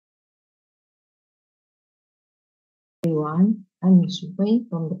Everyone, I'm Su Huey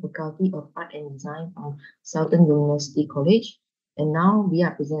from the Faculty of Art and Design from Southern University College. And now we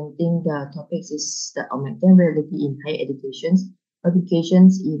are presenting the topics is the augmented reality in higher educations,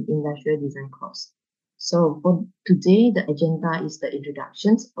 applications in industrial design course. So for today, the agenda is the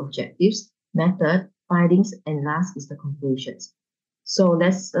introductions, objectives, method, findings, and last is the conclusions. So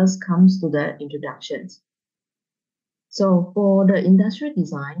let's come to the introductions. So for the industrial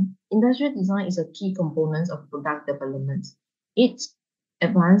design is a key component of product development. It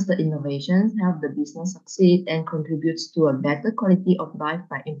advances the innovations, help the business succeed, and contributes to a better quality of life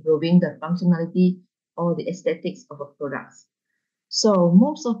by improving the functionality or the aesthetics of a product. So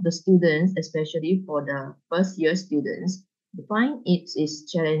most of the students, especially for the first year students, find it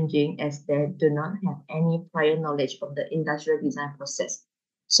is challenging as they do not have any prior knowledge of the industrial design process.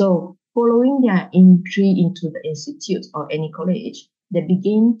 So following their entry into the institute or any college, they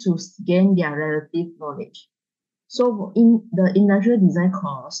begin to gain their relative knowledge. So in the industrial design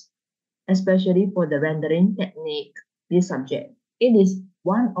course, especially for the rendering technique, this subject, it is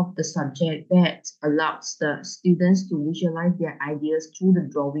one of the subjects that allows the students to visualize their ideas through the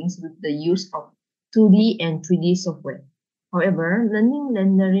drawings with the use of 2D and 3D software. However, learning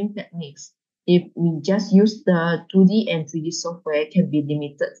rendering techniques, if we just use the 2D and 3D software, can be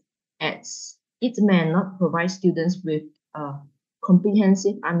limited as it may not provide students with a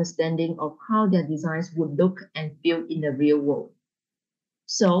comprehensive understanding of how their designs would look and feel in the real world.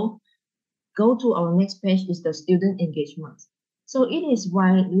 So go to our next page is the student engagement. So it is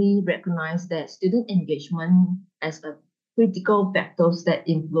widely recognized that student engagement as a critical factors that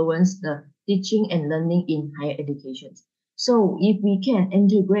influence the teaching and learning in higher education. So if we can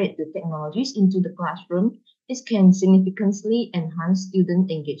integrate the technologies into the classroom, it can significantly enhance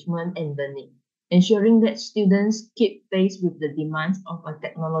student engagement and learning, ensuring that students keep pace with the demands of a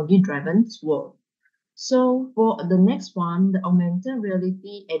technology-driven world. So for the next one, the augmented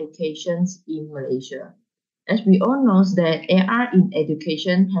reality educations in Malaysia. As we all know that AR in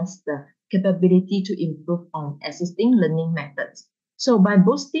education has the capability to improve on existing learning methods. So by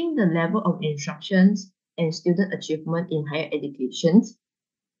boosting the level of instructions and student achievement in higher educations,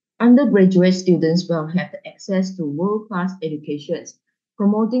 undergraduate students will have access to world-class educations,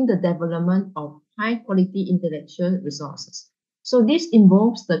 promoting the development of high-quality intellectual resources. So this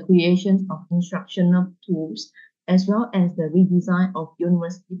involves the creation of instructional tools as well as the redesign of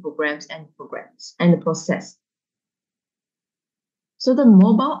university programs and the process. So the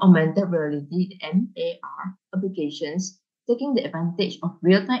mobile augmented reality (MAR) applications taking the advantage of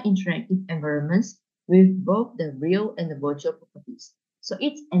real-time interactive environments with both the real and the virtual properties. So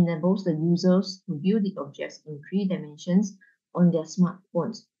it enables the users to view the objects in 3 dimensions on their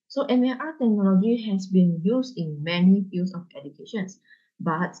smartphones. So MAR technology has been used in many fields of education,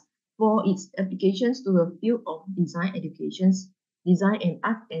 but for its applications to the field of design and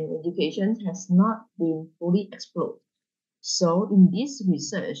art and education has not been fully explored. So in this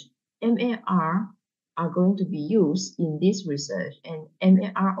research, MAR are going to be used in this research, and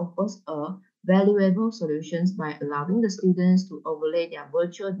MAR offers a valuable solutions by allowing the students to overlay their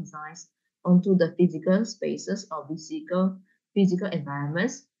virtual designs onto the physical spaces or physical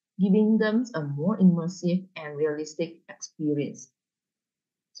environments, giving them a more immersive and realistic experience.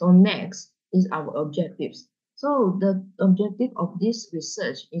 So next is our objectives. So the objective of this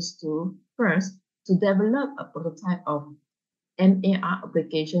research is to first to develop a prototype of MAR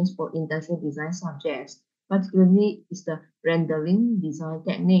applications for industrial design subjects, particularly is the rendering design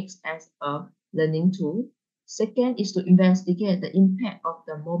techniques as a learning tool. Second is to investigate the impact of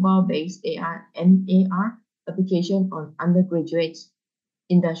the mobile-based MAR application on undergraduate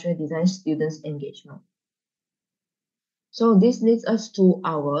industrial design students' engagement. So this leads us to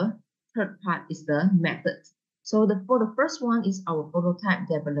our third part is the method. So for the first one is our prototype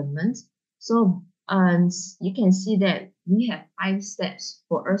development. So you can see that we have 5 steps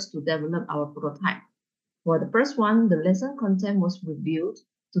for us to develop our prototype. For the first one, the lesson content was reviewed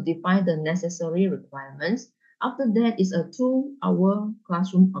to define the necessary requirements. After that is a 2-hour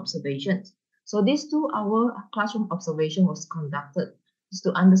classroom observation. So this 2-hour classroom observation was conducted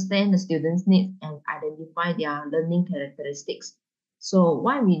to understand the students' needs and identify their learning characteristics. So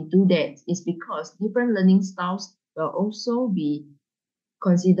why we do that is because different learning styles will also be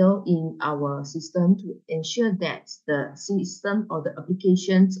considered in our system to ensure that the system or the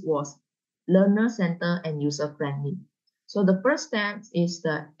applications was learner-centered and user-friendly. So the first step is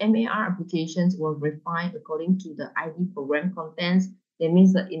the MAR applications were refined according to the ID program contents. That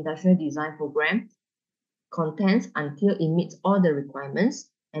means the industrial design program contents until it meets all the requirements.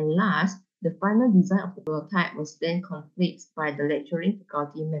 And last, the final design of the prototype was then completed by the lecturing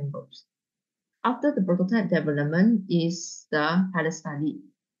faculty members. After the prototype development is the pilot study.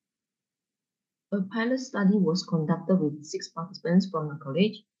 A pilot study was conducted with 6 participants from the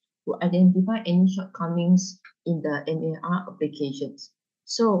college to identify any shortcomings in the MAR applications.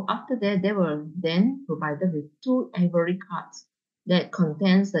 So after that, they were then provided with 2 ivory cards that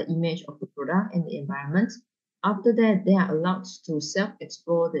contains the image of the product and the environment. After that, they are allowed to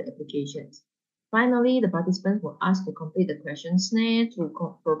self-explore the applications. Finally, the participants were asked to complete the questionnaire to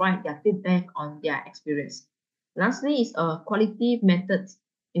provide their feedback on their experience. Lastly is a qualitative method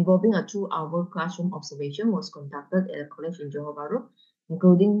involving a 2-hour classroom observation was conducted at a college in Johor Bahru,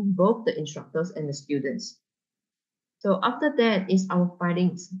 including both the instructors and the students. So after that is our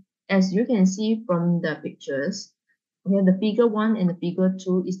findings. As you can see from the pictures, we have the figure 1 and the figure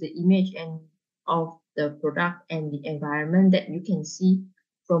 2 is the image and of the product and the environment that you can see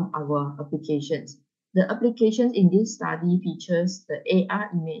from our applications. The applications in this study features the AR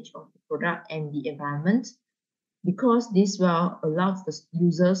image of the product and the environment, because this will allow the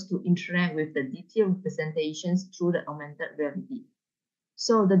users to interact with the detailed representations through the augmented reality.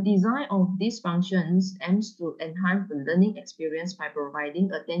 So the design of these functions aims to enhance the learning experience by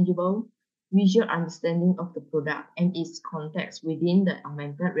providing a tangible visual understanding of the product and its context within the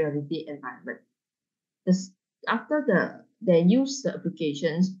augmented reality environment. After they use the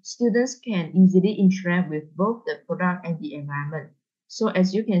applications, students can easily interact with both the product and the environment. So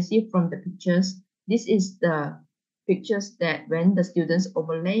as you can see from the pictures, this is the pictures that when the students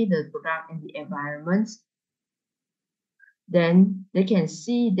overlay the product and the environment, then they can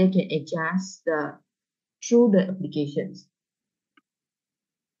adjust through the applications.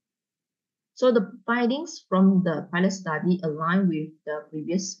 So the findings from the pilot study align with the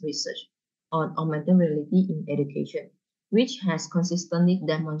previous research on augmented reality in education, which has consistently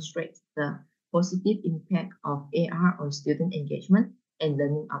demonstrated the positive impact of AR on student engagement and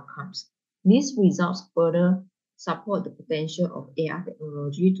learning outcomes. These results further support the potential of AR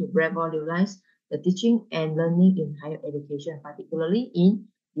technology to revolutionize the teaching and learning in higher education, particularly in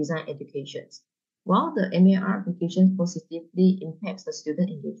design educations. While the MAR application positively impacts the student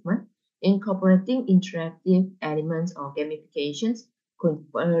engagement, incorporating interactive elements or gamifications could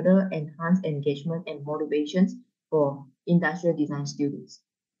further enhance engagement and motivations for industrial design students.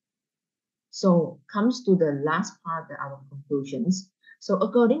 So comes to the last part of our conclusions. So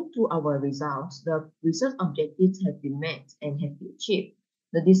according to our results, the research objectives have been met and have been achieved.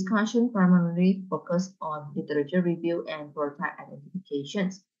 The discussion primarily focused on literature review and prototype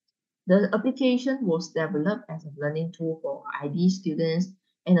identifications. The application was developed as a learning tool for ID students,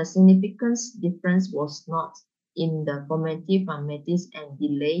 and a significant difference was not in the formative, summative, and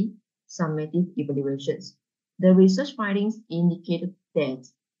delayed summative evaluations. The research findings indicated that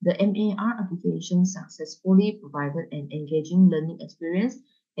the MAR application successfully provided an engaging learning experience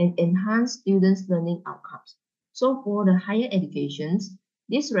and enhanced students' learning outcomes. So for the higher educations,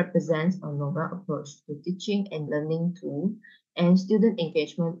 this represents a novel approach to teaching and learning tool and student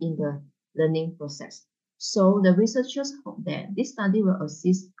engagement in the learning process. So the researchers hope that this study will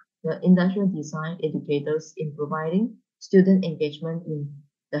assist the industrial design educators in providing student engagement in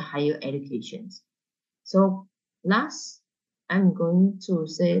the higher educations. So last, I'm going to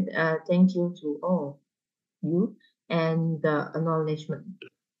say thank you to all you and the acknowledgement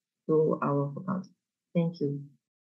to our faculty. Thank you.